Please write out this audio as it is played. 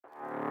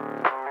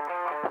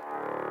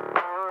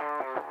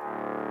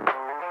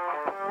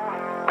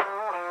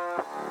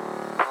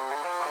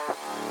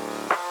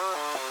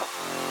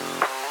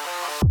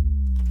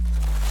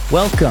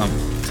Welcome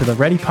to the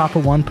Ready Papa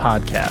One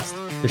podcast,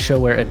 the show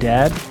where a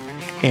dad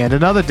and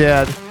another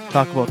dad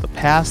talk about the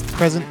past,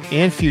 present,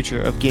 and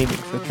future of gaming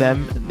for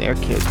them and their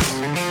kids.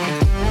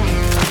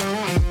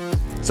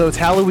 So it's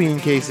Halloween,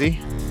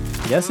 Casey.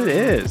 Yes, it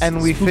is.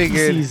 And we Spooky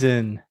figured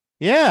season.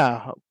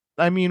 Yeah.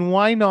 I mean,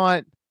 why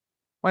not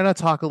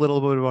talk a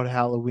little bit about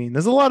Halloween?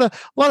 There's a lot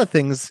of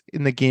things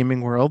in the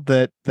gaming world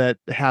that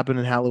happen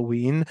in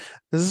Halloween.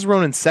 This is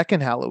Ronan's second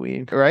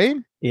Halloween, right?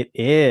 It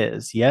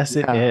is. Yes,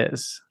 Yeah. it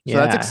is. So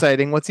that's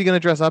exciting. What's he going to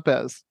dress up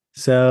as?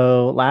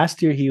 So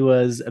last year he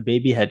was a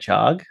baby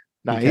hedgehog.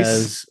 Nice.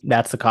 Because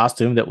that's the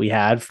costume that we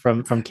had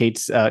from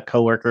Kate's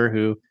coworker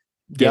who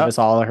gave us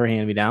all her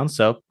hand-me-downs.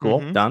 So cool.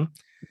 Mhm.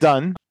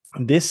 Done.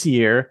 This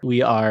year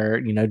we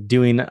are,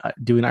 doing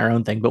our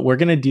own thing, but we're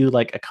gonna do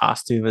like a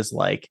costume as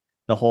like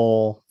the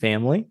whole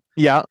family.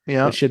 Yeah.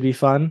 It should be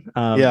fun.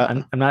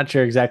 I'm not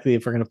sure exactly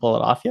if we're gonna pull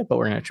it off yet, but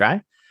we're gonna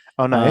try.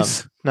 Oh,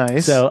 nice.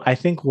 Nice. So I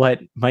think what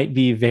might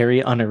be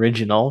very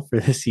unoriginal for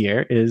this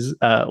year is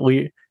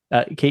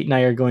Kate and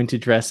I are going to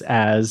dress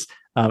as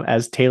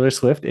Taylor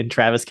Swift and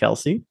Travis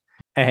Kelce.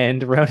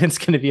 And Ronan's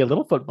going to be a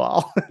little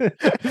football.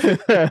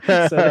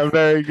 So,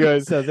 very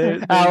good.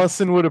 So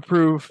Allison would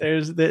approve.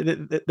 There's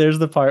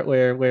the part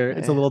where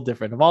it's a little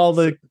different. Of all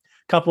the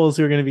couples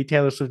who are going to be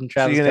Taylor Swift and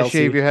Travis Kelce, you're going to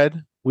shave your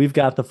head? We've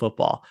got the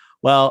football.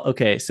 Well,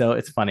 okay, so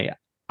it's funny.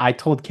 I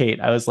told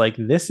Kate, I was like,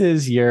 this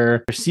is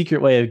your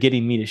secret way of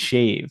getting me to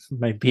shave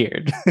my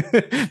beard.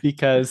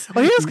 Because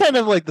he has kind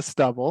of like the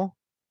stubble.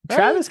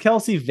 Travis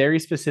Kelce very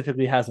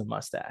specifically has a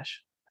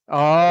mustache.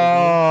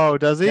 Oh,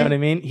 does he? You know what I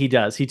mean? He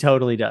does. He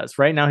totally does.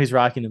 Right now, he's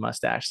rocking the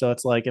mustache. So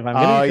it's like, if I'm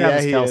going to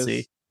Travis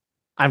Kelce,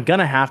 I'm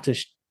going to have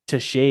to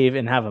shave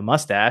and have a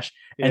mustache.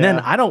 Yeah. And then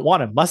I don't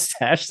want a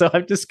mustache. So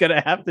I'm just going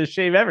to have to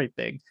shave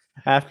everything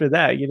after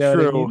that. You know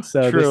what I mean?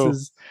 So true. This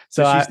is,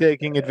 so she's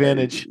taking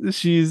advantage.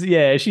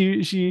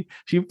 She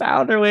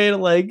found her way to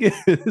like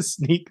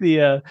sneak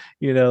the,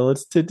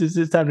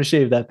 it's time to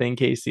shave that thing,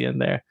 Casey, in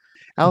there.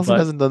 Allison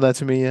hasn't done that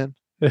to me yet.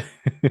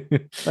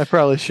 I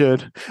probably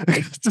should.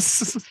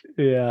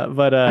 Yeah,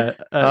 but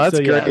that's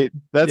great.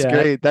 That's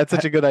great. That's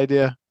such a good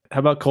idea. How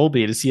about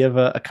Colby? Does he have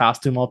a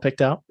costume all picked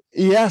out?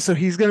 Yeah, so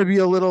he's gonna be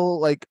a little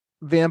like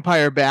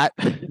vampire bat.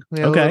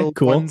 Okay,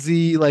 cool.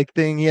 Onesie like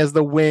thing. He has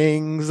the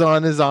wings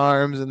on his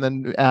arms, and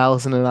then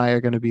Allison and I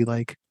are gonna be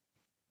like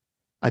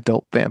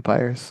adult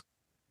vampires.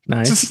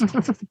 Nice.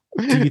 Do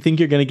you think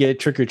you're gonna get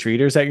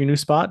trick-or-treaters at your new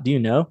spot? Do you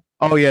know?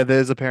 Oh yeah,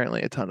 there's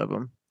apparently a ton of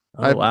them.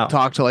 I've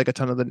talked to like a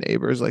ton of the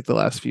neighbors like the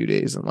last few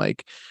days, and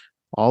like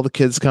all the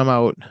kids come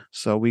out,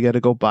 so we got to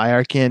go buy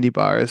our candy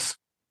bars.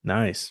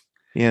 Nice.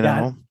 You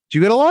know, do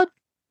you get a lot?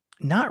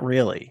 Not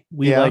really.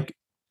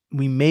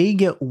 We may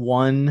get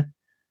one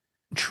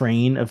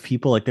train of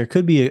people. Like there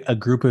could be a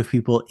group of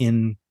people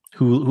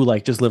who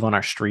like just live on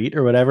our street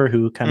or whatever,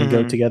 who kind of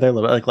go together a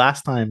little bit. Like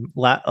last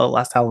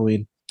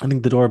Halloween, I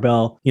think the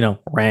doorbell,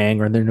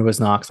 rang, or there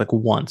was knocks like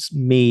once,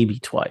 maybe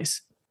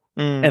twice.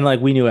 And like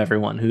we knew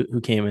everyone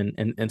who came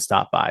in and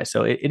stopped by.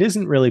 So it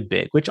isn't really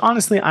big, which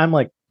honestly I'm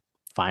like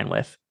fine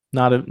with.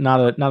 Not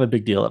a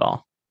big deal at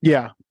all.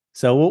 Yeah.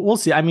 So we'll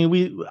see. I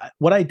mean,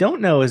 what I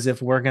don't know is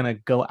if we're gonna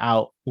go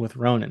out with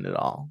Ronan at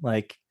all.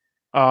 Like,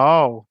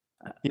 oh,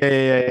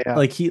 yeah.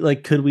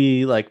 Like could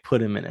we like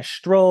put him in a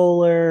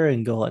stroller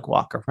and go like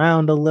walk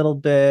around a little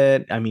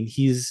bit? I mean,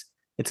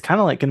 it's kind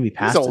of like gonna be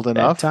past old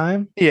enough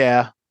time.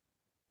 Yeah.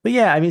 But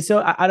yeah, I mean,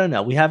 so I don't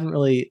know. We haven't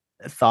really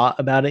thought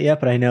about it yet,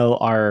 but I know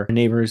our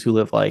neighbors who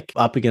live like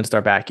up against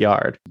our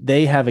backyard,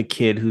 they have a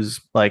kid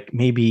who's like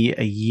maybe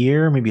a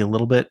year, maybe a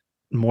little bit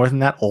more than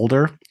that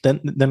older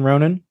than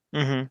Ronan.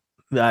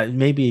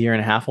 Maybe a year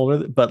and a half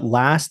older. But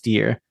last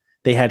year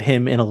they had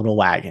him in a little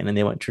wagon and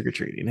they went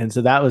trick-or-treating. And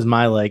so that was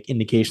my like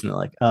indication that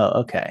like, oh,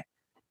 okay.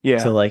 Yeah.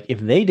 So like if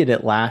they did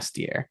it last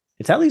year,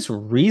 it's at least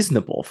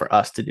reasonable for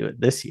us to do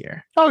it this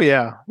year. Oh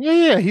yeah.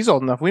 Yeah. He's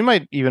old enough. We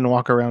might even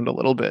walk around a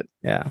little bit.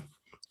 Yeah.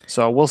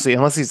 So we'll see,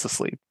 unless he's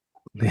asleep.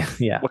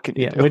 Yeah. What can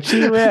you do?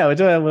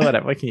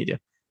 Whatever. What can you do?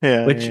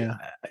 Yeah.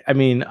 I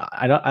mean,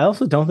 I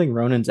also don't think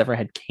Ronan's ever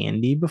had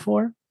candy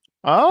before.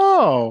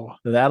 Oh.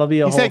 So that'll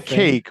be a whole thing. He's had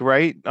cake,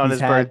 right? On his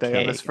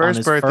birthday. On his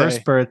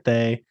first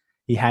birthday,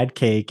 he had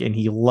cake and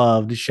he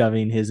loved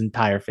shoving his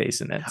entire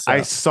face in it. So.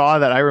 I saw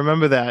that. I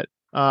remember that.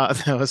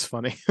 That was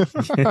funny.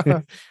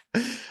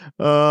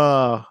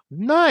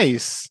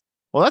 Nice.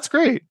 Well, that's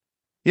great.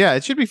 Yeah,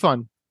 it should be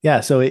fun.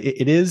 Yeah, so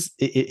it is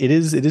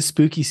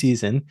spooky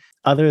season.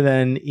 Other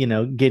than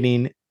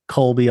getting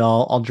Colby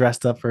all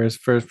dressed up for his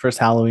first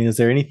Halloween, is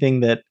there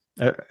anything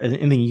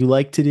anything you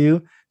like to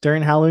do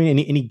during Halloween?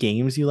 Any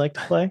games you like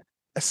to play?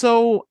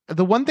 So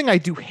the one thing I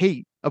do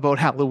hate about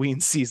Halloween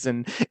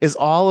season is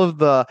all of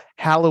the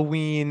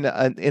Halloween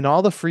and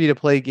all the free to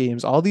play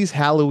games, all these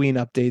Halloween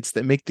updates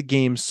that make the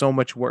game so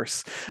much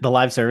worse. The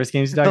live service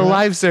games,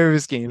 live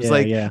service games,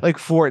 like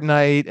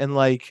Fortnite and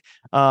like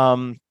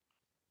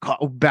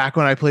back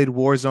when I played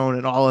Warzone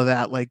and all of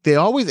that, like they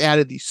always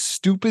added these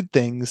stupid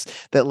things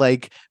that,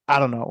 like, I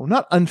don't know,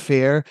 not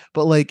unfair,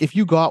 but like if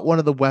you got one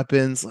of the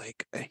weapons,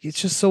 like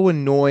it's just so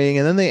annoying.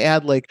 And then they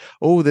add like,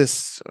 oh,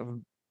 this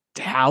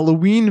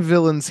Halloween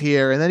villains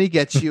here, and then he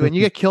gets you, and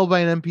you get killed by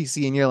an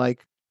NPC, and you're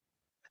like,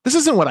 this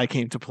isn't what I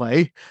came to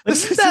play.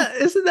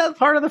 Isn't that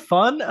part of the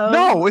fun?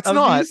 No, it's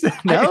not.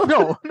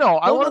 No, no.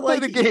 I Well, want to but, play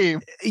like, the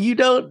game. You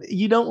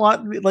don't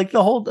want, like,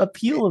 the whole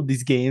appeal of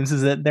these games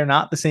is that they're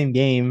not the same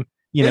game.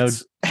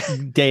 It's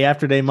Day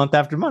after day, month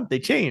after month, they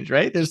change,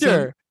 right?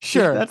 sure.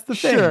 That's the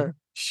thing.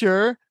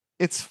 Sure.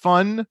 It's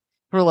fun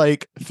for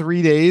like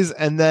 3 days,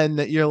 and then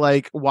you're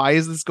like, why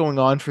is this going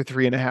on for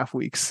 3.5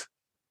 weeks?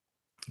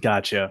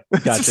 Gotcha.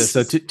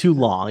 So too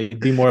long.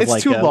 It'd be more of It's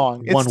like too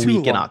long. It's 1 too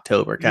week in long.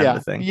 October kind of a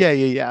thing.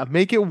 Yeah.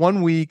 Make it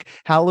 1 week,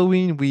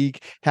 Halloween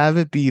week, have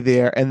it be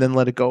there, and then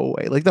let it go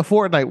away. Like the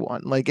Fortnite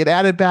one. Like it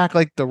added back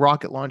like the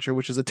rocket launcher,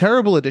 which is a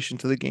terrible addition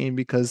to the game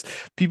because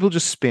people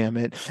just spam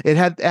it. It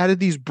had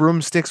added these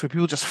broomsticks where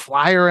people just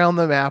fly around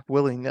the map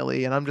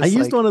willy-nilly, and I'm just I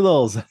used one of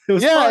those. It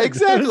was fun.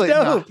 exactly. It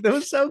was dope. That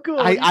was so cool.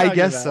 I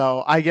guess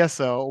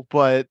so,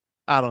 but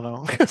I don't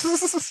know.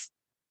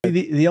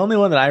 The only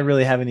one that I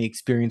really have any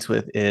experience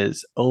with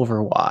is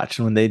Overwatch,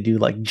 when they do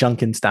like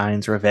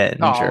Junkenstein's Revenge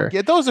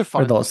those are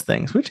fun. or those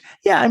things, which,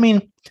 I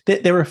mean,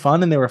 they were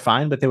fun and they were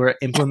fine, but they were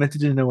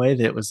implemented in a way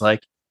that it was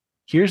like,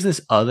 here's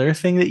this other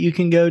thing that you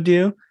can go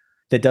do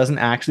that doesn't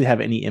actually have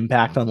any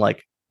impact on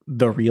like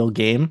the real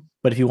game.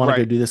 But if you want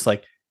to go do this,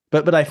 like,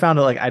 but I found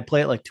it like I'd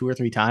play it like 2 or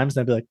 3 times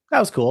and I'd be like, that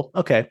was cool.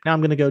 Okay, now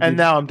I'm gonna go do and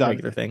now I'm done.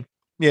 Regular thing.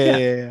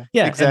 Yeah.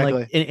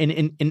 Exactly.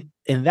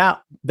 And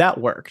that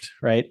worked,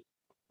 right?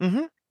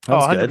 Mm-hmm. Oh,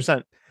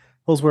 100%.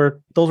 Those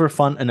were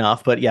fun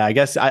enough, but yeah, I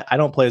guess I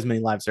don't play as many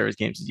live service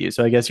games as you.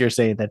 So I guess you're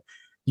saying that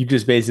you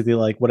just basically,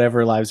 like,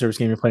 whatever live service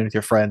game you're playing with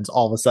your friends,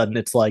 all of a sudden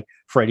it's like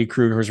Freddy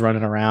Krueger's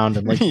running around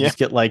and like you just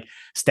get like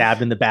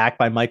stabbed in the back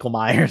by Michael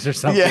Myers or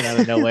something out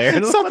of nowhere.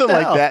 Something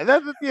like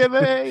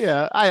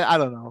that. I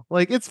don't know.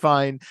 Like, it's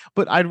fine,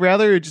 but I'd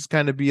rather it just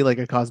kind of be like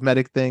a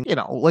cosmetic thing.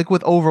 Like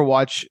with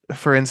Overwatch,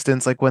 for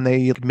instance, like when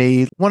they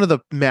made one of the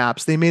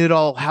maps, they made it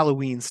all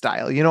Halloween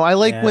style. I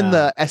like when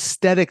the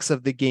aesthetics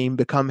of the game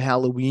become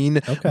Halloween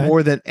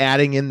more than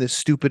adding in this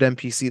stupid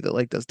NPC that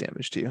like does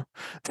damage to you.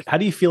 How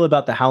do you feel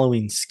about the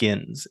Halloween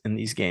skins in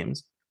these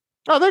games?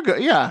 Oh, they're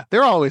good. Yeah,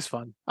 they're always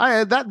fun.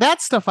 That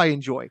stuff I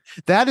enjoy.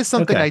 That is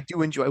something I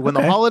do enjoy. When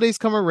the holidays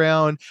come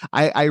around,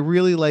 I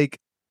really like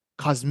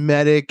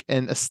cosmetic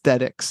and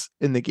aesthetics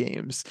in the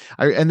games.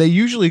 And they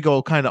usually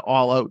go kind of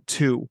all out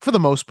too, for the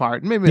most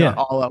part. Maybe not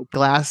all out.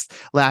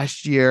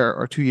 Last year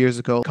or 2 years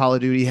ago, Call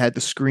of Duty had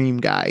the Scream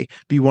guy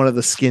be one of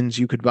the skins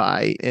you could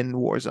buy in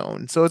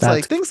Warzone. So it's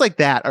like things like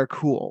that are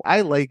cool.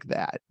 I like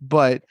that.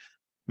 But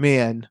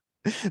man,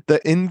 the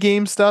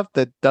in-game stuff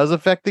that does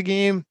affect the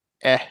game,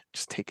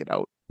 just take it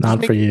out.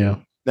 Not for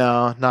you.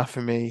 No, not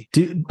for me.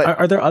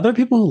 Are there other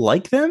people who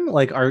like them?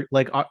 Are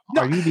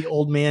you the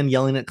old man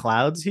yelling at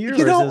clouds here, or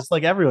is this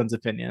like everyone's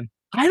opinion?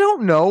 I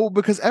don't know,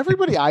 because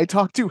everybody I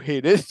talk to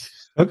hate it.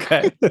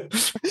 Okay.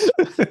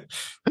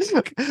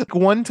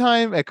 One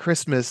time at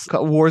Christmas,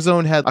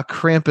 Warzone had a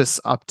Krampus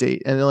update,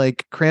 and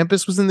like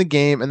Krampus was in the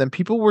game, and then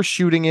people were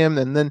shooting him,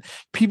 and then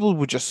people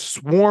would just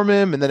swarm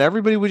him, and then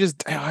everybody would it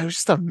was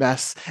just a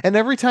mess. And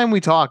every time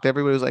we talked,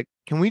 everybody was like,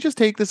 can we just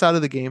take this out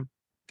of the game?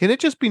 Can it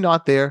just be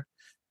not there?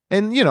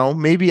 And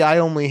maybe I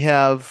only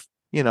have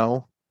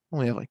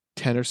like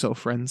 10 or so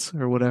friends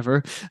or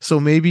whatever. So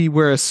maybe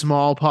we're a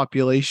small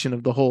population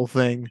of the whole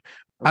thing.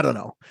 I don't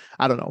know.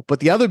 But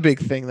the other big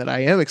thing that I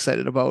am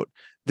excited about,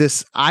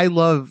 I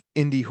love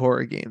indie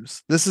horror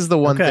games. This is the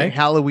one thing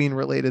Halloween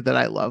related that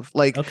I love.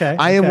 Like,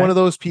 I am one of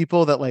those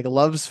people that like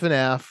loves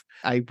FNAF.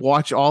 I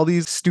watch all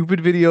these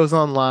stupid videos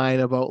online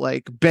about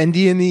like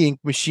Bendy and the Ink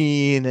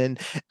Machine and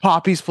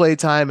Poppy's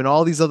Playtime and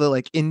all these other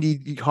like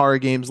indie horror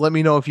games. Let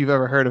me know if you've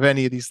ever heard of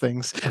any of these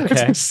things.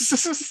 Okay.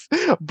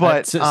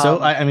 But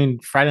I mean,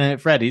 Friday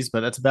Night Freddy's, but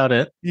that's about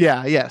it.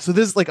 Yeah. So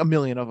there's like a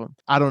million of them.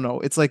 I don't know.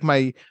 It's like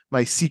my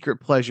secret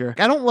pleasure.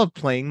 I don't love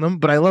playing them,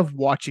 but I love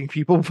watching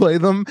people play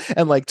them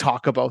and like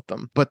talk about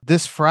them. But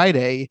this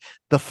Friday,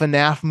 the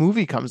FNAF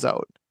movie comes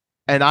out,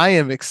 and I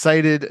am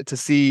excited to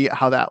see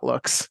how that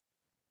looks.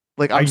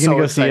 Like, I'm so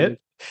excited. See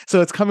it?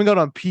 So it's coming out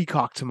on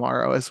Peacock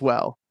tomorrow as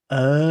well.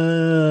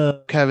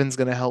 Kevin's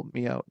gonna help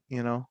me out,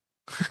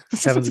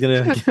 Kevin's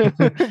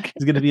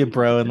gonna be a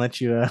bro and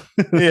let you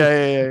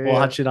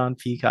watch it on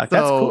Peacock.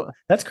 That's cool.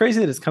 That's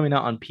crazy that it's coming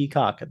out on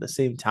Peacock at the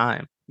same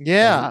time.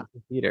 Yeah,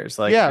 theaters.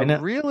 Like,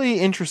 really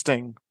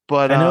interesting.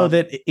 But I know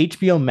that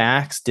HBO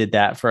Max did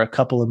that for a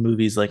couple of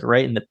movies, like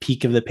right in the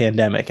peak of the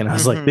pandemic, and I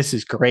was like, this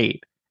is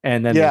great.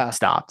 And then they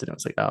stopped, and it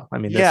was like, oh, I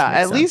mean,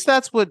 at least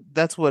that's what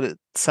it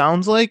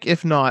sounds like.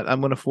 If not,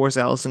 I'm going to force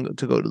Allison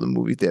to go to the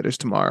movie theaters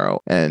tomorrow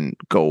and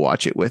go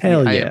watch it with me.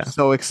 I am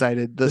so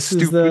excited. This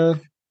is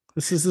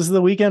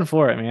the weekend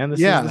for it, man. This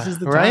is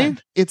the time.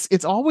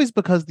 It's always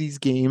because these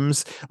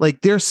games,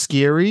 like, they're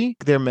scary.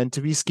 They're meant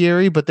to be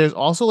scary, but there's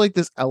also like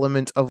this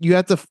element of you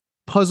have to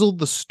puzzle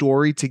the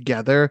story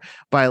together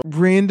by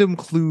random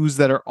clues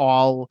that are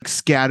all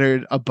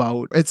scattered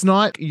about. It's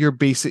not your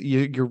basic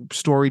your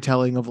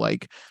storytelling of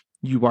like,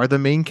 you are the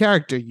main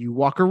character, you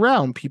walk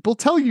around, people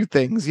tell you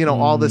things,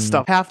 all this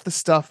stuff. Half the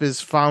stuff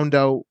is found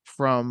out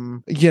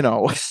from, you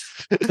know.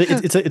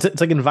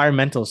 It's like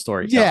environmental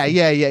storytelling.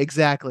 Yeah,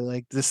 exactly.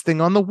 Like this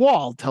thing on the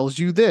wall tells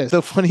you this.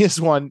 The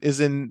funniest one is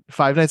in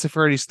Five Nights at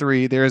Freddy's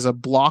 3. There is a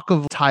block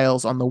of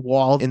tiles on the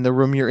wall in the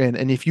room you're in,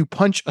 and if you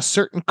punch a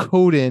certain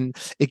code in,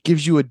 it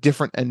gives you a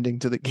different ending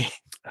to the game.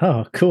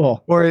 Oh,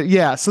 cool. Or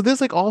yeah, so there's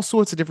like all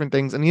sorts of different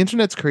things, and the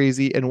internet's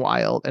crazy and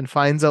wild and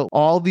finds out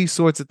all these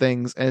sorts of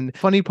things. And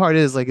funny part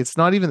is, like, it's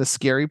not even the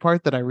scary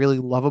part that I really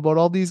love about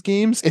all these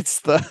games. It's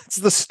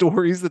the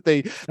stories that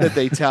they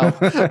tell.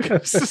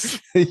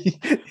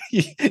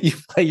 You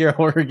play your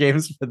horror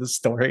games for the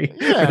story,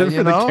 Yeah,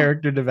 for the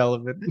character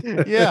development.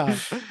 Yeah.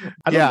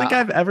 I don't think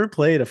I've ever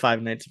played a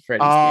Five Nights at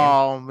Freddy's game.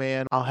 Oh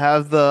man, I'll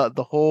have the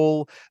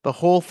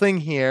whole thing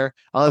here.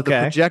 I'll have the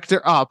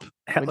projector up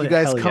when you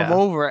guys come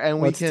over, and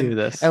we can do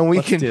this. And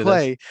we can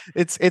play.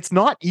 It's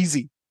not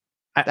easy.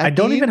 I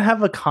don't even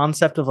have a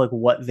concept of like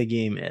what the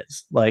game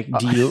is. Like,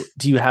 do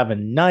you have a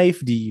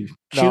knife? Do you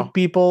shoot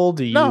people?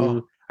 Do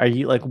you are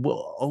you like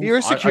you're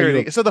a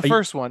security? So the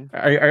first one.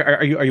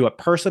 Are you a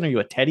person? Are you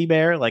a teddy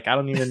bear? Like, I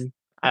don't even.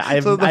 I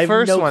have no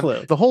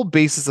clue. The whole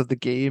basis of the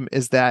game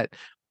is that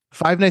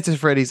Five Nights at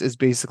Freddy's is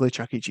basically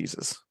Chuck E.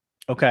 Cheese's.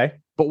 Okay.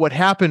 But what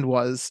happened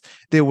was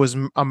there was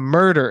a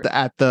murder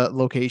at the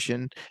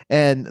location,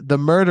 and the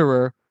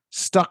murderer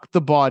stuck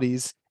the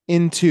bodies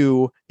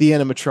into the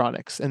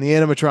animatronics, and the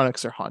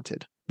animatronics are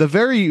haunted. The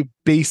very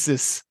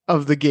basis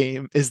of the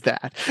game is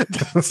that.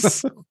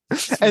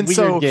 And weird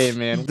so game,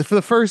 man. For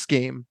the first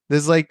game,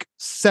 there's like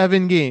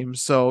 7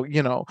 games. So,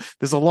 you know,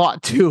 there's a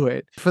lot to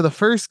it. For the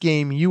first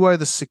game, you are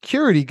the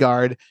security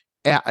guard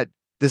at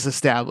this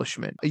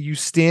establishment. You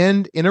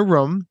stand in a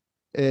room,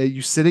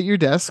 you sit at your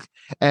desk,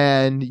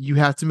 and you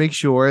have to make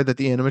sure that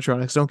the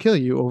animatronics don't kill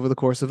you over the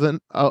course of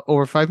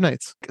over 5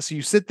 nights. So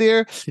you sit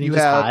there. Can you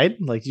just hide?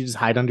 Like, you just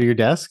hide under your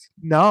desk?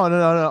 No.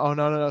 Oh,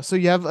 no. So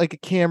you have like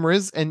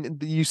cameras,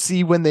 and you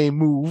see when they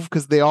move,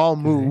 because they all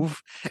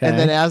move. Okay. And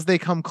then as they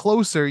come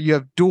closer, you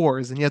have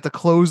doors, and you have to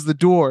close the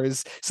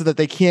doors so that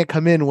they can't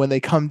come in when they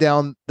come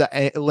down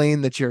the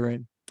lane that you're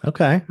in.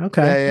 Okay.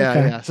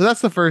 Yeah. So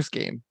that's the first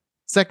game.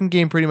 Second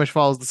game pretty much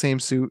follows the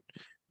same suit.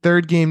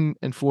 Third game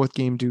and fourth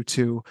game do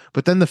too,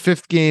 but then the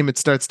fifth game, it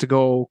starts to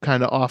go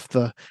kind of off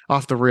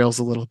the rails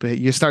a little bit.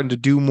 You're starting to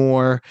do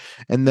more,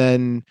 and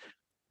then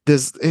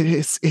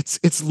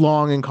it's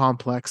long and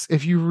complex.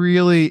 If you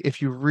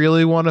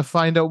really want to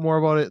find out more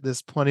about it,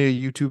 there's plenty of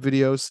YouTube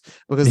videos,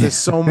 because there's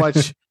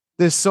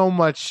so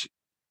much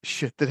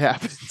shit that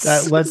happens.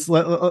 Let's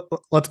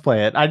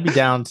play it. I'd be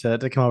down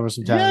to come over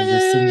sometime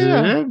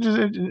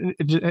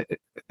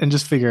and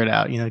just figure it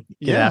out. You know,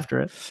 get after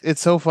it.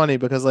 It's so funny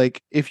because,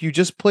 like, if you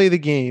just play the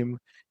game,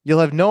 you'll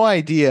have no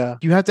idea.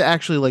 You have to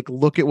actually like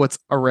look at what's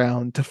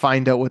around to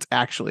find out what's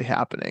actually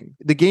happening.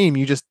 The game,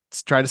 you just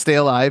try to stay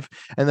alive,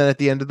 and then at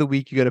the end of the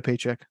week, you get a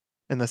paycheck.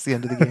 And that's the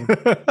end of the game.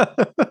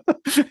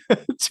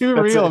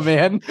 Too real,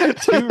 man.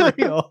 Too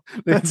real.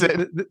 That's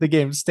it. The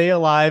game, stay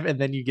alive, and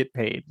then you get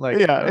paid. Like,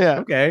 yeah.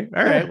 Okay.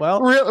 All right.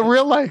 Well,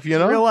 real life, you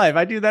know? Real life.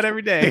 I do that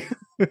every day.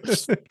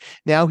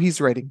 Now he's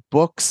writing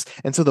books.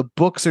 And so the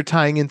books are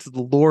tying into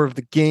the lore of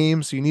the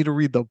game. So you need to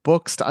read the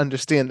books to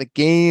understand the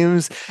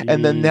games. Jesus.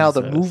 And then now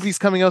the movie's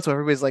coming out. So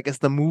everybody's like, is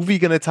the movie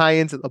going to tie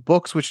into the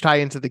books, which tie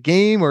into the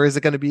game? Or is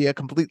it going to be a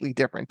completely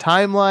different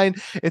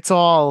timeline? It's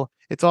all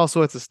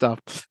sorts of stuff.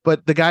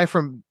 But the guy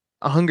from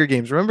Hunger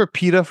Games, remember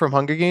PETA from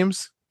Hunger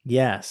Games?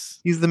 Yes.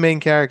 He's the main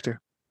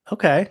character.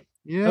 Okay.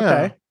 Yeah.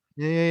 Okay.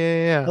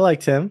 Yeah. I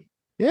liked him.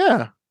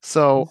 Yeah.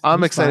 So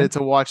I'm excited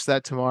to watch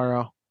that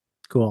tomorrow.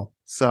 Cool.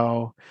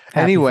 So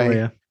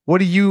anyway, what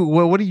do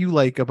you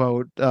like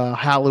about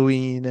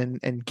Halloween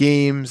and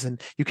games?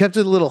 And you kept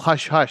it a little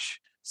hush hush.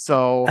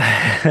 So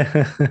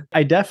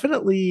I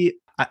definitely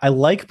I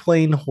like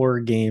playing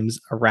horror games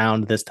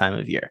around this time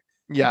of year.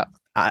 Yeah.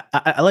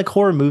 I like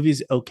horror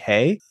movies,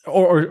 okay,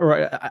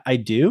 or I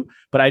do,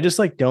 but I just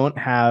like don't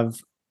have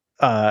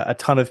a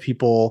ton of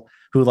people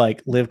who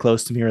like live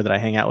close to me or that I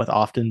hang out with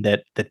often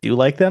that do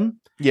like them.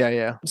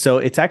 Yeah. So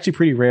it's actually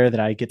pretty rare that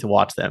I get to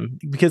watch them,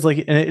 because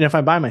like, and if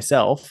I'm by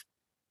myself,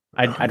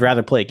 I'd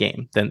rather play a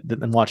game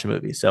than watch a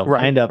movie. So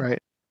I end up,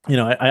 you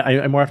know,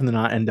 I more often than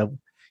not end up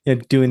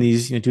doing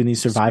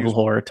these survival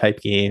horror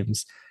type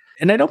games,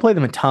 and I don't play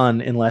them a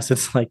ton unless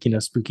it's like,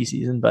 spooky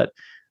season, but.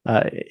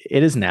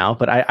 It is now,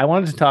 but I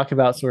wanted to talk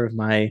about sort of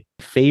my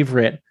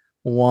favorite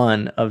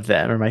one of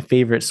them, or my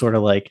favorite sort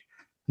of like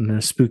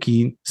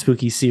spooky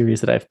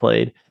series that I've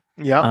played.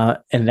 Yeah.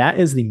 And that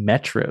is the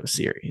Metro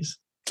series.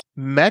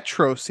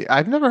 Metro series.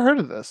 I've never heard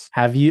of this.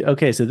 Have you?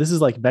 Okay, so this is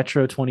like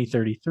Metro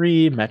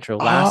 2033, Metro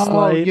Last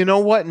Light. You know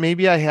what?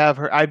 Maybe I have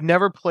heard. I've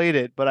never played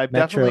it, but I've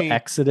Metro definitely.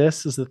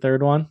 Exodus is the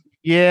third one.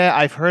 Yeah,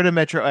 I've heard of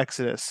Metro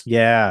Exodus.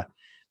 Yeah.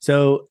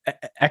 So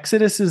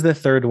Exodus is the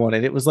third one,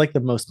 and it was like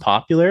the most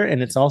popular,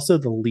 and it's also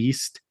the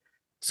least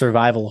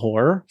survival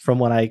horror from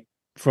what I've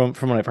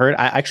heard.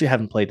 I actually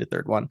haven't played the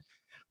third one,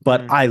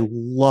 but I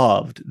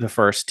loved the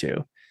first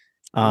two.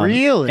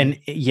 Really?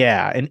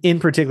 And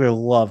in particular,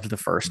 loved the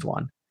first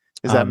one.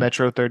 Is that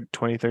Metro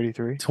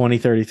 2033?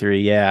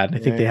 2033, yeah. And I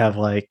think they have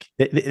like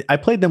I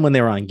played them when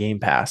they were on Game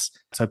Pass.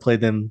 So I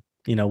played them,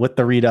 with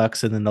the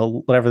Redux and then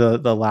whatever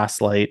the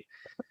Last Light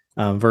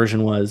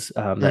version was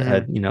that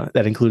had,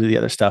 that included the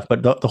other stuff.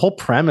 But the whole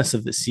premise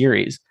of the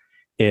series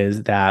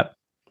is that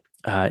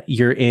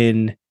you're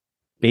in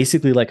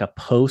basically like a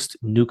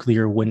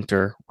post-nuclear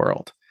winter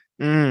world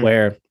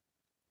where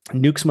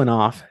nukes went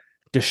off,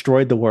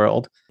 destroyed the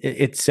world.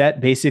 It's set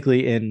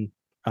basically in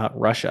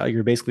Russia.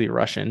 You're basically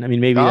Russian. I mean,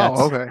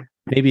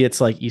 maybe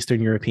it's like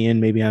Eastern European.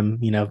 Maybe I'm,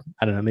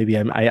 I don't know. Maybe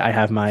I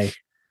have my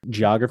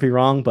geography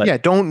wrong, but yeah,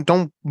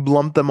 don't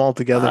lump them all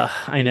together.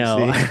 I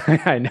know,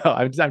 I know,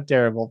 I'm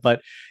terrible,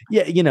 but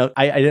yeah,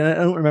 I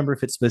don't remember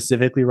if it's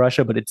specifically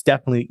Russia, but it's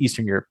definitely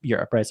Eastern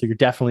Europe, right? So you're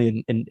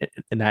definitely in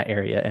that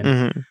area,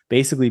 and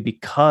basically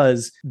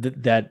because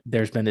that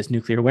there's been this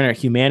nuclear winter,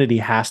 humanity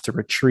has to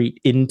retreat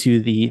into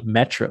the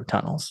metro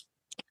tunnels.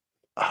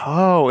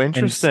 Oh,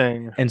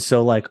 interesting. And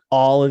so like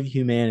all of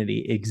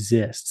humanity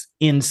exists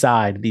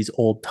inside these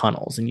old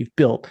tunnels, and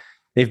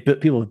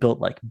people have built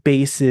like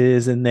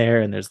bases in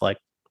there, and there's like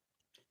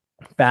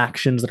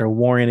factions that are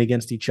warring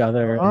against each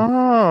other.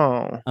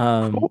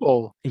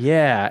 Cool.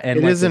 Yeah, and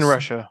it is in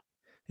Russia.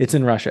 It's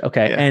in Russia.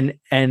 Okay, yeah.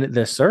 And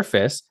the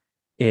surface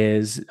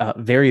is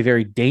very,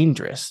 very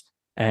dangerous,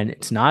 and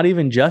it's not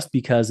even just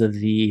because of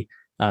the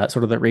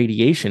sort of the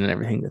radiation and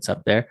everything that's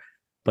up there,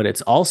 but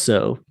it's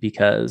also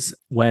because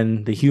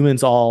when the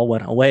humans all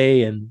went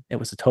away and it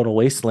was a total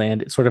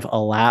wasteland, it sort of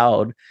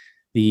allowed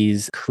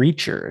these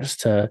creatures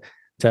to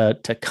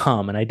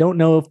come. And I don't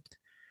know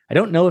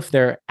if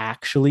they're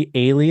actually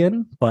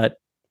alien, but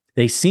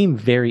they seem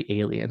very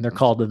alien. They're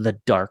called the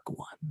Dark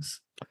Ones.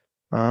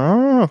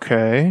 Oh,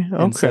 okay.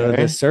 And so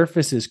the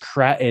surface is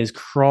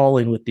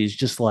crawling with these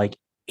just like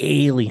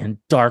alien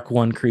Dark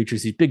One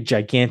creatures, these big,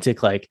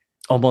 gigantic, like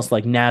almost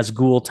like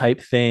Nazgul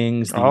type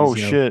things.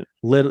 Shit!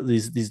 Little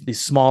these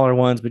smaller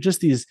ones, but just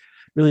these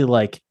really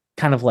like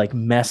kind of like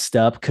messed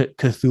up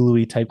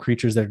Cthulhu type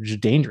creatures that are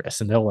just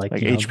dangerous, and they'll like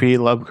HP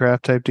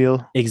Lovecraft type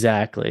deal.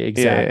 Exactly.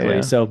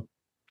 Yeah. So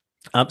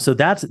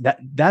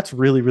that's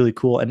really, really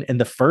cool. And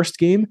the first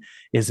game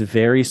is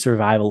very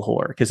survival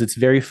horror because it's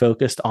very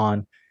focused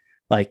on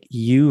like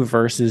you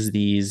versus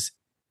these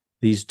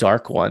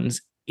Dark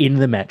Ones in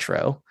the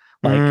metro.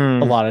 Like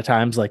a lot of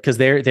times, like because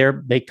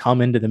they come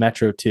into the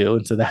metro too,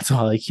 and so that's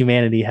why like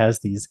humanity has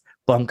these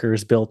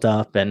bunkers built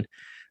up, and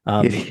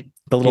the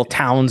little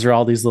towns are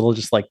all these little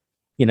just like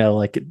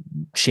like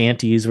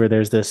shanties where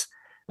there's this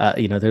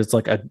there's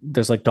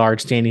like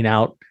guards standing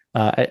out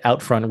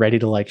front ready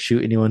to like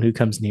shoot anyone who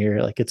comes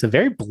near. Like it's a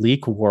very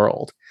bleak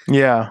world.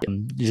 Yeah,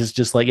 and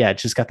just like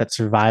it's just got that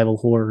survival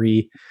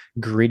horror-y,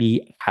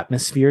 gritty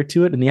atmosphere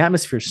to it, and the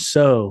atmosphere is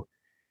so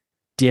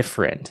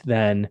different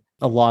than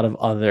a lot of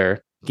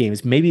other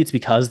games. Maybe it's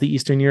because the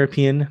Eastern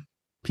European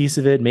piece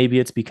of it. Maybe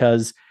it's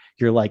because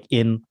you're like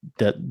in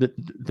the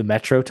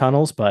metro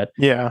tunnels, but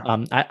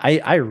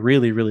I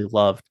really, really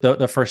loved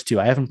the first two.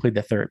 I haven't played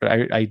the third, but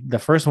I the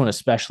first one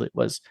especially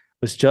was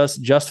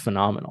just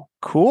phenomenal.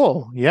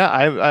 Cool. Yeah,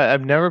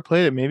 I've never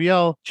played it. Maybe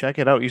I'll check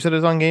it out. You said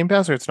it's on Game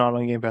Pass, or it's not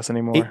on Game Pass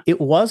anymore?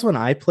 It was when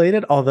I played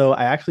it, although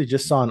I actually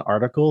just saw an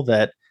article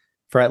that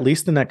for at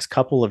least the next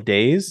couple of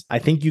days, I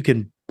think you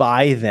can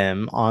buy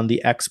them on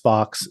the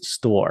Xbox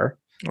store.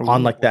 Ooh.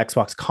 On like the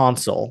Xbox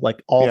console,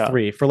 like all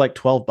three for like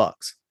 $12.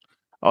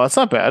 Oh, that's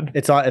not bad.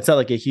 It's at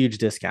like a huge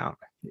discount.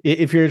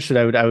 If you're interested,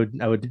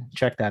 I would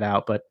check that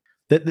out. But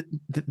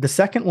the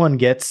second one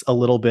gets a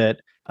little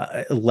bit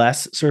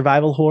less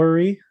survival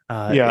horror-y.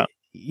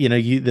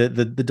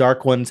 The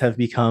Dark Ones have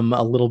become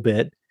a little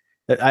bit.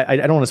 I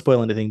don't want to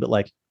spoil anything, but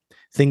like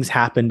things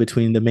happen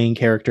between the main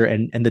character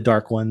and the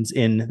Dark Ones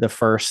in the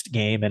first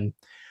game, and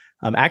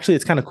actually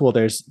it's kind of cool.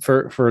 There's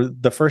for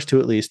the first two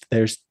at least,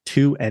 there's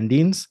two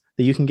endings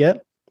that you can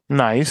get.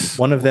 Nice.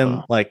 One of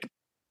them like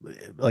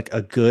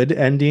a good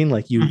ending,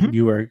 like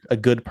you were a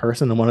good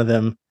person, and one of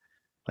them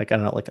like I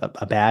don't know, like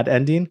a bad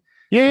ending.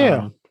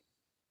 Yeah.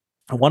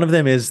 One of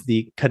them is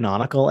the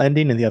canonical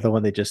ending, and the other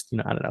one they just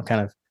I don't know,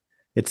 kind of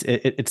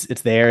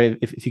it's there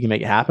if you can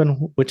make it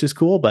happen, which is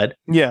cool. But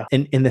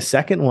in the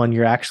second one,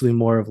 you're actually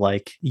more of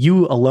like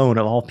you alone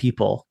of all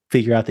people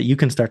figure out that you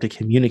can start to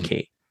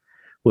communicate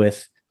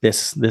with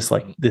this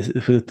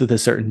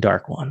certain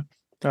Dark One.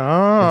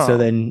 Oh.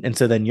 And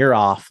so then you're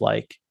off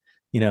like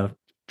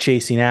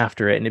chasing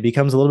after it, and it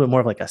becomes a little bit more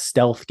of like a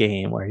stealth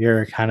game where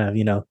you're kind of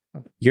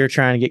you're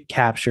trying to get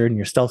captured and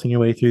you're stealthing your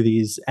way through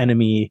these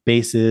enemy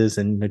bases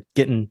and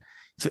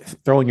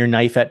throwing your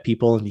knife at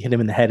people, and you hit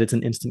them in the head, it's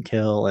an instant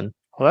kill. And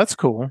that's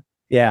cool.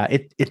 Yeah,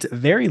 it's a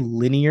very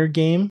linear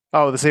game.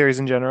 Oh, the series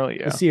in general.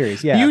 The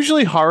series, yeah.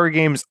 Usually horror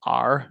games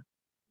are.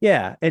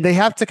 Yeah, and they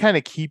have to kind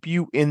of keep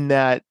you in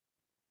that,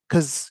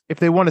 because if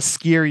they want to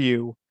scare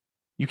you,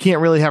 you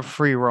can't really have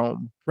free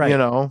roam,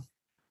 right?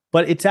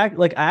 But it's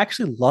like I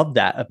actually love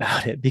that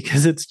about it,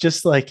 because it's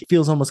just like it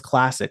feels almost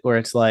classic, where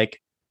it's like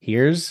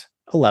here's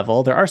a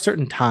level. There are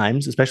certain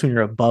times, especially when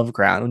you're above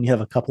ground, when you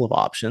have a couple of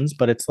options,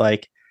 but it's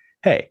like,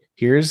 hey,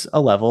 here's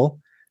a level.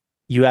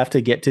 you have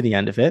to get to the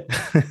end of it.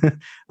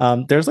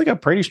 There's like a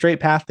pretty straight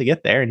path to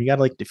get there, and you got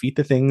to like defeat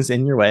the things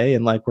in your way,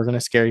 and like we're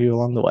gonna scare you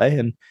along the way.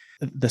 And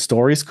the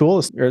story's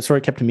cool. The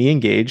story kept me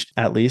engaged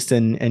at least,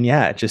 and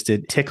yeah,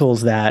 it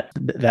tickles that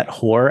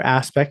horror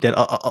aspect that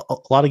a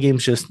lot of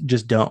games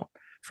just don't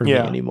for me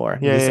Yeah. anymore.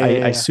 Yeah, This, yeah,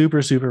 yeah, I yeah.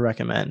 super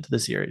recommend the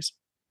series.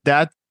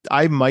 That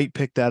I might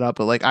pick that up,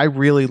 but like I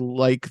really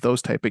like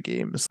those type of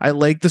games. I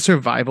like the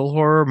survival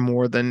horror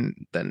more than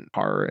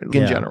horror in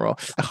Yeah. general.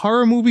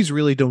 Horror movies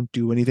really don't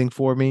do anything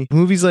for me.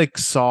 Movies like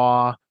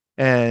Saw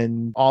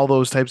and all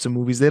those types of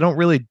movies, they don't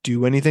really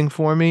do anything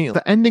for me.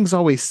 The endings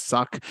always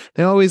suck.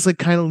 They always like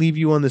kind of leave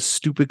you on this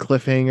stupid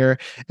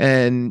cliffhanger.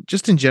 And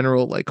just in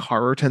general, like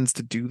horror tends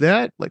to do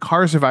that. Like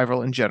horror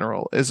survival in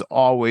general has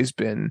always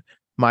been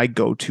my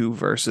go-to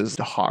versus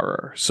the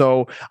horror.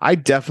 So I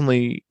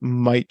definitely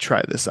might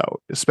try this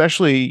out,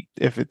 especially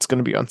if it's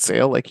going to be on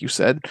sale, like you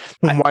said.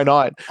 Why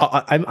not?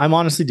 I'm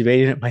honestly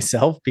debating it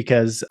myself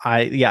because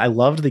I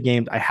loved the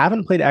game. I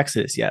haven't played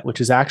Exodus yet, which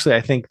is actually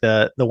I think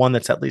the one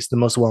that's at least the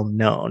most well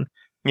known.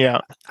 Yeah.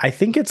 I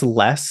think it's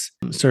less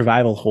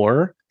survival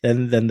horror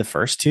than the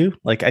first two.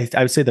 Like I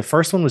would say the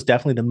first one was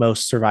definitely the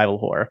most survival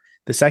horror.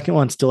 The second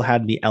one still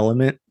had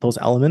those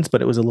elements,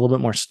 but it was a little bit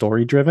more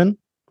story driven.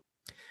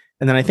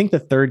 And then I think the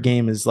third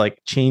game is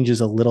like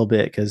changes a little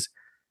bit because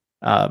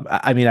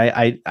I mean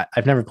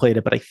I've never played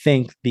it, but I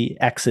think the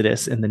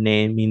Exodus in the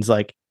name means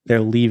like they're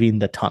leaving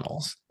the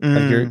tunnels.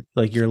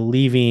 Like you're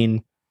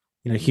leaving,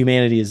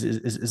 humanity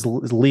is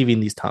leaving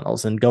these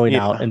tunnels and going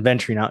out and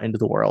venturing out into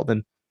the world.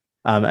 And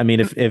I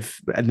mean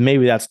if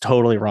maybe that's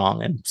totally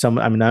wrong, and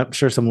I'm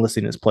sure someone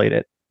listening has played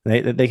it.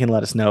 They can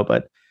let us know.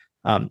 But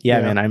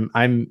man,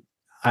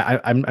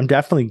 I'm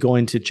definitely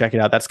going to check it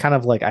out. That's kind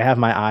of like I have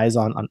my eyes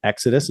on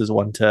Exodus as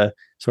one to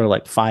sort of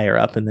like fire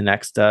up in the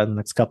next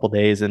couple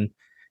days. And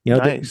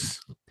nice.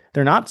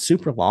 They're not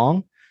super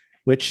long,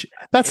 which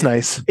that's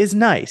nice. Is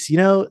nice.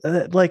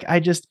 Like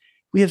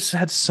we have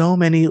had so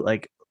many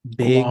like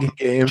big,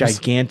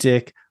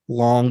 gigantic,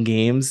 long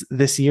games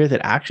this year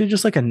that actually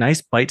just like a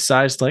nice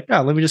bite-sized, like,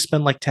 oh, let me just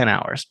spend like 10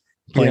 hours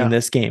playing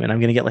this game, and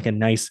I'm gonna get like a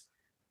nice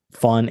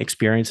fun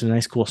experience and a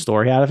nice cool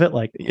story out of it.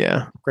 Like,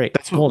 great.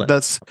 That's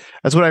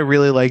what I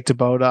really liked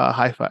about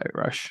Hi-Fi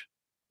Rush.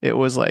 It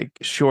was like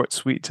short,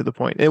 sweet, to the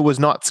point. It was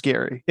not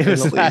scary. It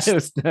was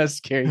not a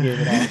scary game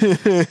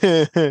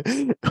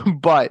at all.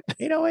 But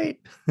 808.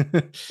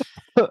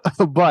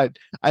 But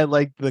I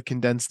liked the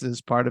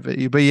condensedness part of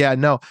it. But yeah,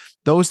 no,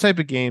 those type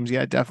of games,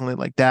 definitely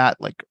like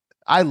that. Like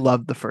I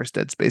loved the first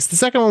Dead Space. The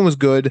second one was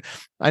good.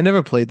 I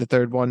never played the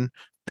third one.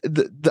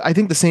 I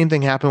think the same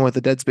thing happened with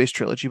the Dead Space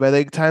trilogy. By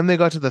the time they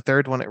got to the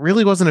third one, it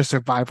really wasn't a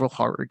survival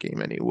horror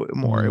game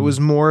anymore. It was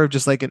more of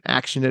just like an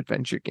action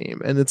adventure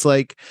game. And it's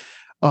like,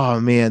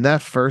 oh man,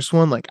 that first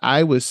one, like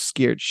I was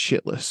scared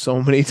shitless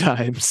so many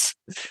times.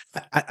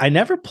 I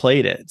never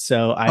played it,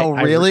 so I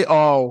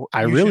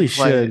really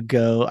should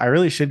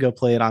go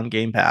play it on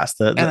Game Pass.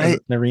 The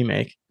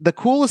remake. The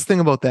coolest thing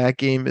about that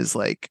game is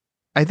like,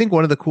 I think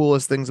one of the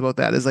coolest things about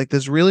that is like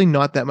there's really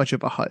not that much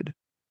of a HUD.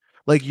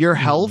 Like your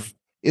health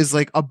is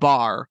like a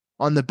bar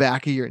on the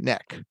back of your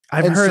neck.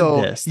 I've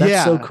heard this.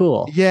 That's so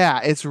cool.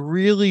 Yeah, it's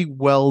really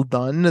well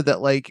done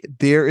that like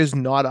there is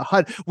not a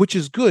HUD, which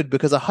is good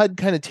because a HUD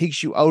kind of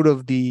takes you out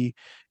of the,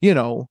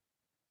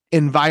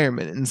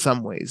 environment in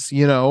some ways,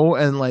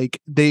 and like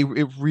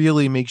it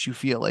really makes you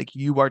feel like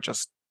you are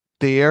just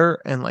there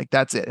and like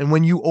that's it. And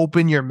when you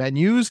open your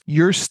menus,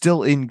 you're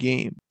still in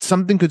game.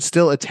 Something could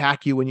still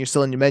attack you when you're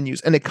still in your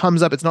menus, and it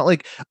comes up. It's not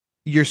like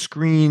your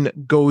screen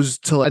goes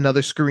to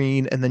another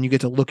screen and then you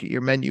get to look at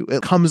your menu.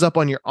 It comes up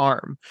on your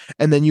arm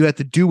and then you have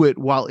to do it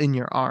while in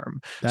your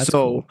arm. That's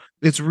cool.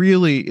 It's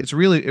really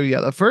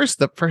the first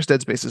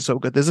Dead Space is so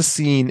good. There's a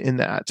scene in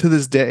that to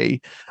this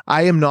day.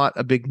 I am not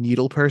a big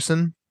needle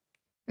person,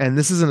 and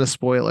this isn't a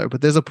spoiler,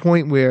 but there's a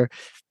point where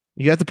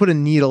you have to put a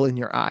needle in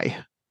your eye.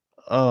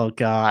 Oh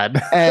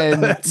God.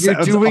 And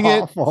you're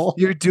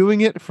doing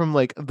it from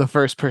like the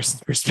first person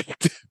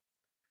perspective.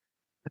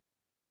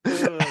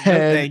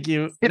 Thank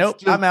you. Nope,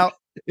 I'm out.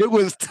 It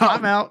was tough.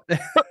 I'm out.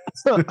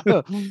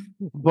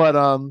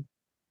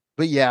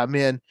 but yeah,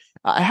 man,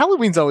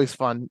 Halloween's always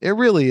fun. It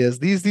really is.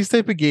 These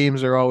type of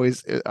games are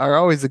always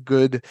a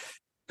good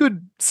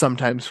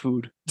sometimes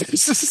food.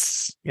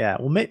 Yeah,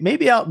 well,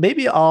 maybe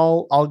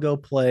I'll go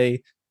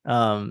play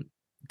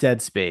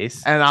Dead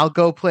Space, and I'll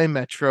go play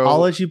Metro. I'll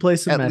let you play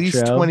some Metro. At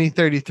least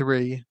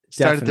 2033.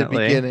 Start at the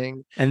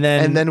beginning, and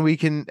then we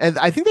can. And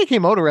I think they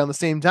came out around the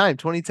same time,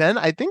 2010.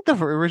 I think the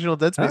original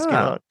Dead Space came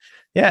out.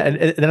 Yeah, and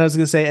then I was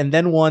gonna say, and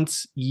then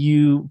once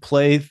you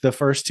play the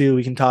first two,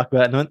 we can talk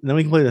about it, and then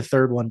we can play the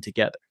third one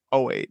together.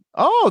 Oh wait,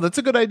 that's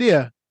a good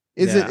idea.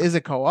 Is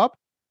it co-op?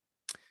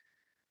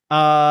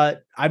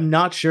 I'm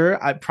not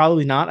sure. I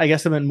probably not. I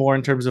guess I meant more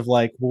in terms of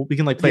like we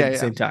can like play at the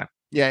same time.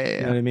 Yeah.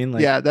 You know what I mean?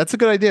 Like, yeah, that's a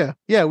good idea.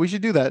 Yeah, we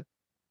should do that.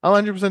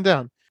 I'm 100%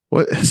 down.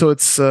 So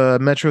it's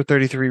Metro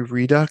 33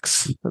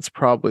 Redux. That's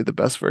probably the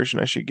best version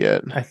I should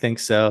get. I think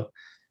so.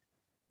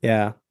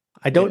 Yeah.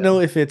 I don't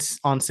know if it's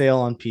on sale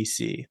on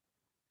PC.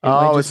 It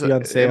might just it's be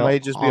on it sale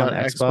might just be on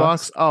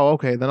Xbox. Oh,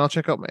 okay. Then I'll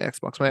check out my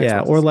Xbox. My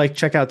Yeah, Xbox or is- like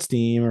check out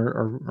Steam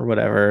or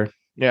whatever.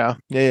 yeah.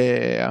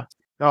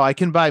 Oh, I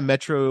can buy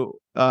Metro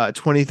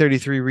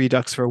 2033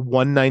 Redux for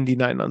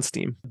 $1.99 on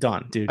Steam.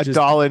 Done, dude. Just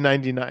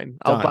 $1.99.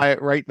 I'll done. buy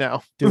it right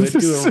now. do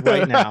it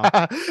right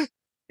now.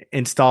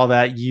 Install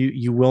that.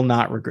 You will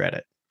not regret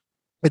it.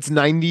 It's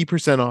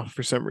 90% off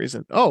for some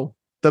reason. Oh,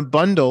 the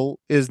bundle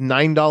is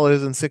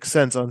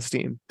 $9.06 on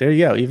Steam. There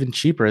you go. Even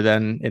cheaper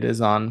than it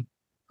is on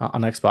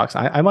Xbox.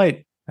 I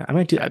might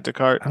do Add to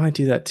cart. I might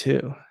do that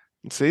too.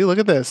 See, look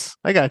at this.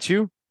 I got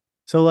you.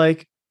 So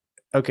like,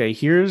 okay,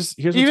 here's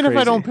what's Even if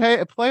I don't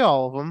crazy. play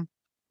all of them,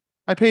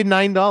 I paid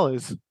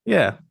 $9.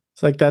 Yeah,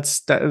 it's like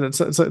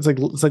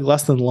it's like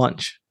less than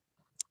lunch.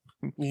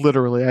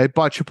 Literally, I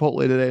bought Chipotle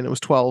today and it was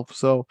 12.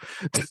 So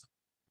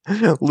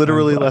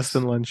literally less $9.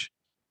 than lunch.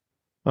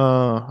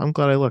 I'm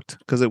glad I looked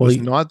because it Well, was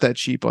not that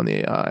cheap on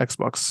the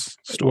Xbox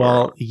store.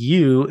 Well,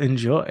 you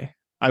enjoy.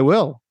 I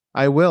will.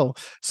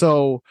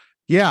 So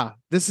yeah,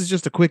 this is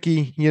just a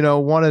quickie.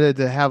 Wanted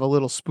to have a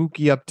little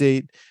spooky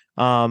update.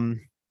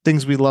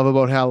 Things we love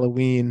about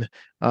Halloween.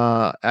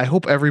 I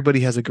hope everybody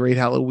has a great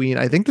Halloween.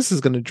 I think this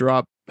is going to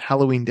drop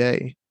Halloween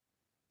Day.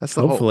 That's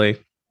the hope. Hopefully.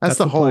 That's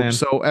the hope. plan.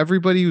 So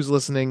everybody who's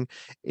listening,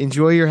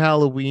 enjoy your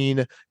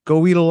Halloween.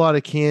 Go eat a lot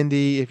of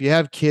candy. If you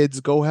have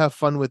kids, go have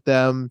fun with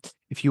them.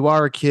 If you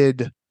are a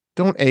kid,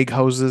 don't egg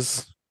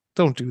houses.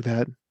 Don't do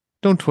that.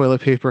 Don't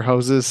toilet paper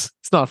houses.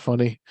 It's not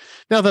funny.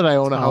 Now that I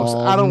own a house,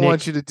 I don't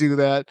want you to do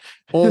that.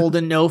 Old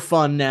and no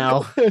fun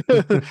now.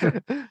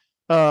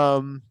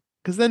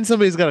 Because then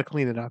somebody's got to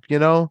clean it up,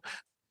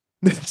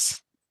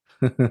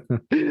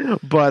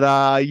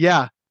 But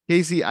yeah,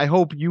 Casey, I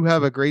hope you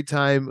have a great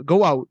time.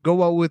 Go out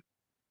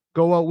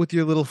with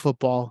your little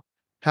football.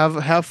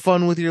 Have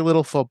fun with your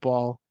little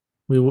football.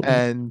 We will.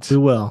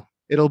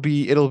 It'll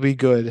be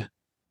good.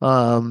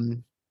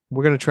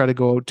 We're gonna try to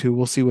go out too.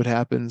 We'll see what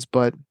happens,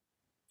 but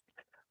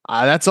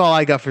that's all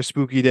I got for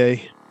Spooky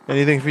Day.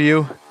 Anything for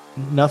you?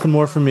 Nothing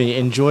more for me.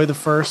 Enjoy the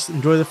first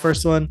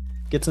one.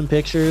 Get some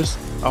pictures.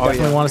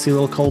 Definitely want to see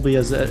little Colby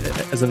as a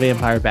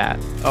vampire bat.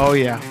 Oh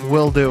yeah,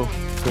 will do.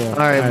 Cool. All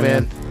right,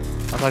 man.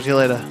 I'll talk to you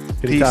later.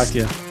 Good to talk to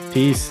you.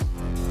 Peace.